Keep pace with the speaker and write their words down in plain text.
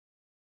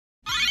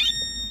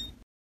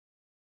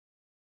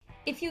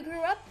If you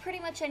grew up pretty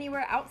much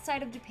anywhere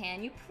outside of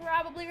Japan, you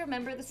probably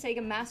remember the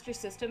Sega Master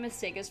System as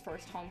Sega's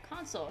first home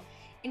console.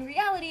 In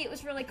reality, it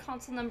was really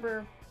console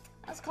number,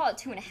 let's call it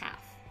 2.5.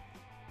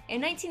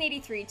 In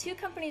 1983, two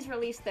companies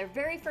released their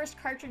very first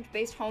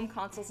cartridge-based home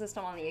console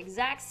system on the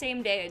exact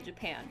same day in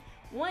Japan.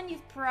 One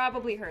you've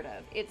probably heard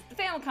of. It's the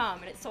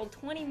Famicom, and it sold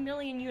 20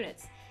 million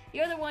units.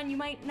 The other one you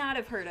might not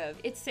have heard of.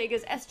 It's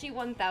Sega's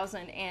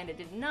SG-1000, and it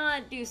did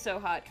not do so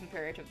hot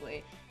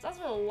comparatively. It's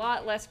also a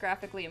lot less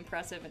graphically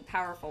impressive and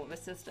powerful of a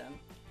system.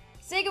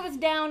 Sega was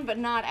down, but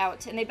not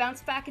out, and they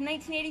bounced back in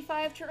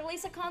 1985 to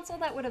release a console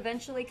that would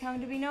eventually come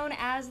to be known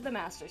as the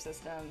Master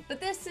System. But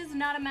this is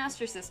not a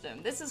Master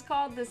System. This is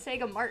called the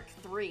Sega Mark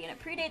III, and it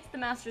predates the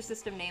Master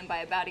System name by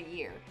about a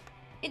year.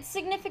 It's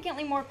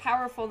significantly more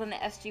powerful than the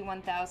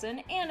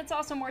SG-1000, and it's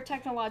also more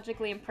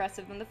technologically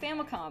impressive than the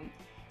Famicom.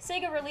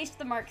 Sega released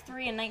the Mark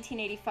III in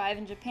 1985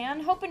 in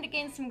Japan, hoping to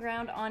gain some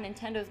ground on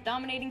Nintendo's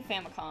dominating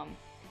Famicom.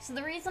 So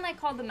the reason I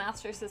called the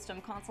Master System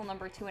console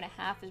number 2.5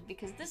 is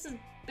because this is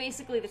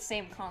basically the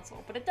same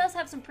console, but it does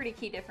have some pretty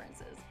key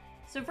differences.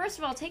 So first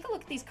of all, take a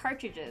look at these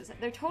cartridges.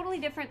 They're totally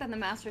different than the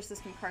Master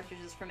System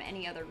cartridges from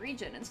any other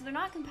region, and so they're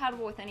not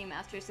compatible with any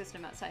Master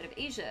System outside of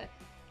Asia.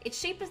 Its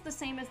shape is the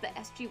same as the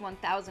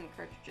SG-1000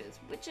 cartridges,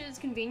 which is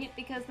convenient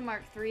because the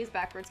Mark III is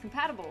backwards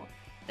compatible.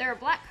 There are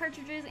black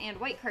cartridges and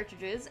white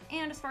cartridges,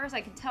 and as far as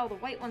I can tell, the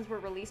white ones were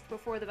released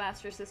before the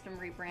Master System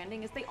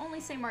rebranding, as they only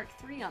say Mark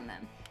III on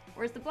them,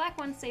 whereas the black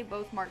ones say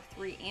both Mark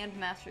III and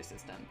Master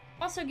System.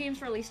 Also,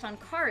 games released on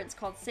cards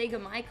called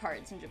Sega My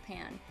Cards in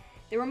Japan.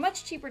 They were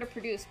much cheaper to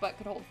produce, but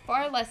could hold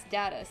far less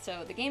data,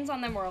 so the games on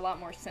them were a lot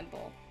more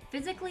simple.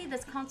 Physically,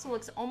 this console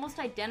looks almost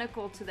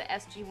identical to the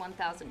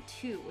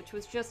SG-1002, which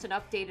was just an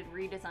updated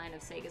redesign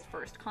of Sega's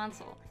first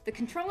console. The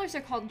controllers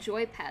are called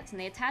joypads, and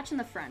they attach in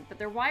the front, but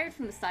they're wired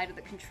from the side of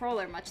the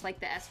controller, much like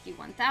the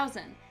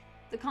SG-1000.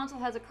 The console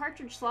has a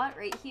cartridge slot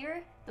right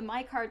here, the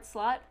My Card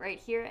slot right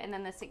here, and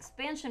then this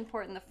expansion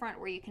port in the front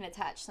where you can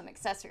attach some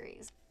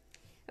accessories.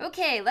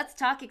 Okay, let's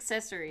talk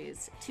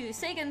accessories. To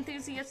Sega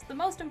enthusiasts, the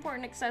most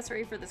important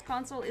accessory for this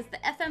console is the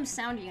FM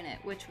sound unit,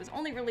 which was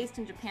only released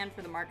in Japan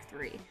for the Mark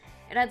III.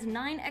 It adds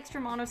 9 extra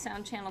mono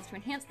sound channels to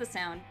enhance the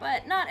sound,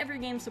 but not every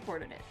game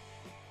supported it.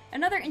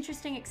 Another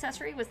interesting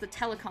accessory was the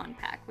Telecon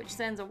pack, which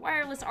sends a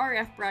wireless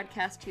RF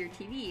broadcast to your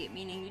TV,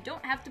 meaning you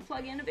don't have to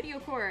plug in a video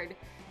cord.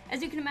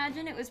 As you can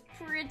imagine, it was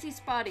pretty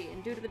spotty,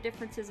 and due to the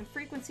differences in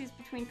frequencies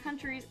between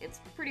countries, it's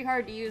pretty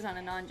hard to use on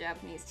a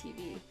non-Japanese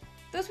TV.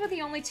 Those were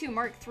the only two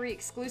Mark III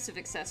exclusive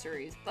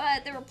accessories,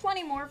 but there were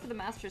plenty more for the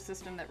Master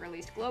System that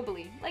released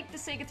globally, like the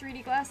Sega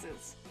 3D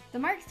glasses. The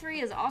Mark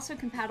III is also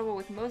compatible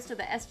with most of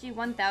the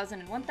SG-1000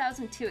 and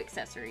 1002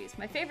 accessories,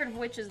 my favorite of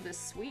which is this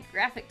sweet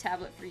graphic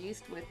tablet for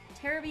use with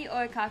Terebi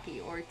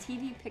Oekaki, or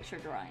TV picture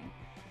drawing.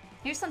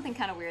 Here's something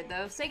kinda weird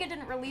though, Sega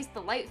didn't release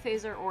the light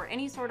phaser or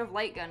any sort of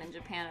light gun in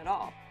Japan at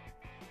all.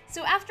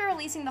 So after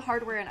releasing the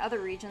hardware in other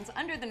regions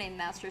under the name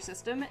Master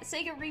System,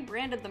 Sega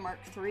rebranded the Mark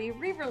III,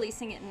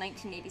 re-releasing it in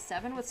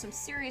 1987 with some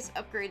serious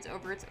upgrades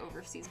over its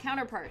overseas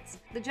counterparts.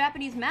 The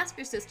Japanese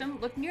Master System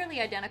looked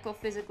nearly identical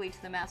physically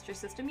to the Master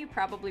System you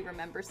probably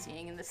remember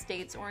seeing in the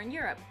States or in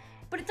Europe,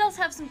 but it does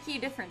have some key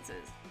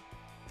differences.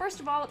 First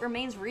of all, it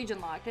remains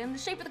region-locked, and the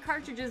shape of the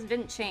cartridges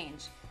didn't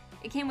change.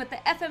 It came with the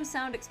FM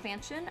sound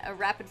expansion, a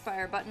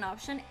rapid-fire button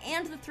option,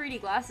 and the 3D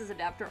glasses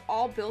adapter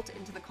all built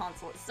into the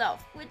console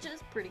itself, which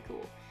is pretty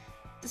cool.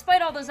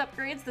 Despite all those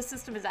upgrades, the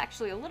system is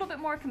actually a little bit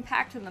more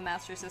compact than the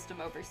Master System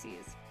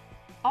overseas.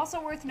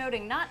 Also worth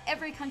noting, not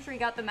every country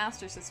got the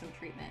Master System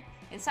treatment.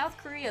 In South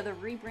Korea, the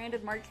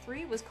rebranded Mark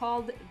III was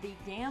called the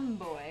Game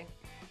Boy.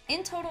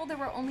 In total, there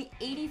were only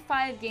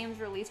 85 games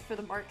released for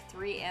the Mark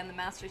III and the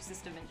Master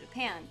System in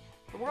Japan.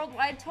 The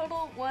worldwide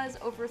total was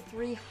over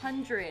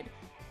 300.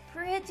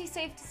 Pretty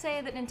safe to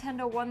say that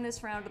Nintendo won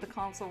this round of the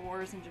console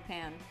wars in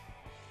Japan.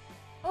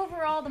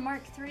 Overall, the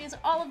Mark III is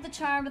all of the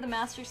charm of the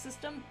Master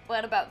System,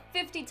 but about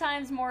 50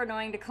 times more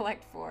annoying to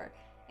collect for.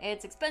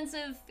 It's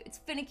expensive, it's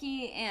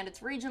finicky, and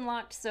it's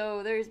region-locked,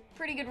 so there's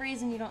pretty good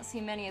reason you don't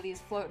see many of these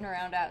floating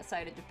around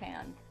outside of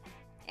Japan.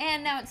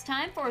 And now it's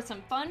time for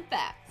some fun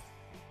facts.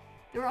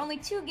 There were only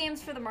 2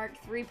 games for the Mark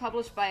III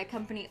published by a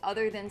company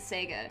other than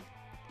Sega.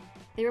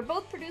 They were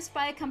both produced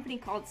by a company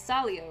called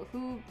Salio,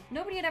 who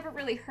nobody had ever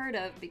really heard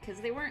of because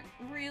they weren't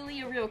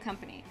really a real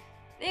company.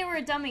 They were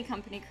a dummy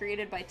company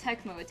created by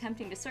Tecmo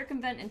attempting to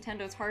circumvent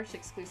Nintendo's harsh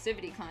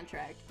exclusivity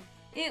contract.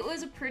 It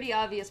was a pretty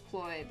obvious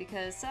ploy,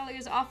 because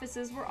Salio's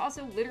offices were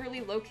also literally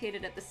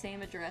located at the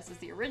same address as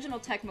the original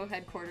Tecmo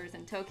headquarters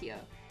in Tokyo.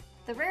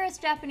 The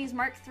rarest Japanese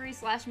Mark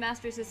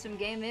III/Master System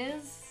game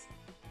is...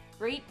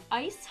 Great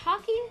Ice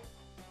Hockey?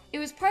 It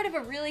was part of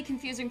a really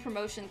confusing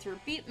promotion through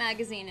Beat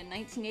magazine in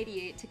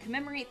 1988 to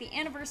commemorate the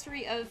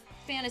anniversary of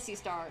Phantasy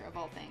Star, of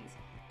all things.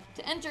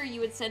 To enter,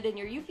 you would send in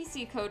your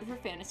UPC code for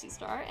Phantasy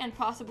Star and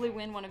possibly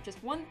win one of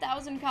just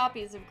 1,000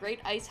 copies of Great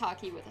Ice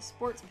Hockey with a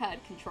sports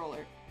pad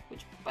controller,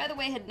 which, by the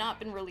way, had not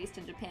been released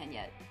in Japan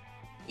yet.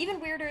 Even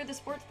weirder, the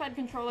SportsPad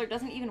controller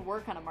doesn't even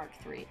work on a Mark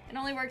III. It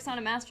only works on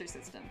a Master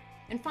System.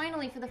 And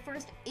finally, for the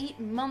first 8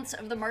 months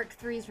of the Mark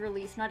III's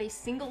release, not a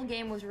single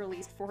game was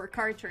released for a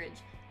cartridge.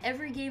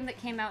 Every game that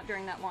came out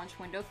during that launch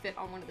window fit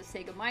on one of the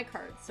Sega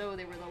MyCards, so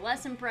they were the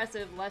less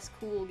impressive, less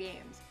cool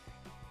games.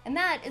 And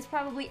that is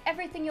probably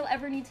everything you'll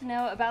ever need to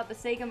know about the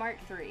Sega Mark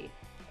III.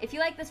 If you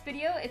like this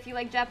video, if you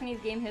like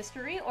Japanese game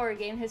history, or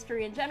game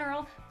history in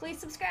general, please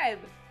subscribe.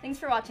 Thanks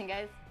for watching,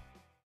 guys.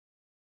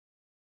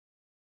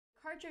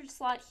 Cartridge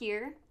slot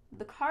here,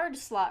 the card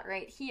slot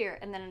right here,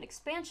 and then an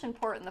expansion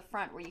port in the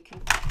front where you can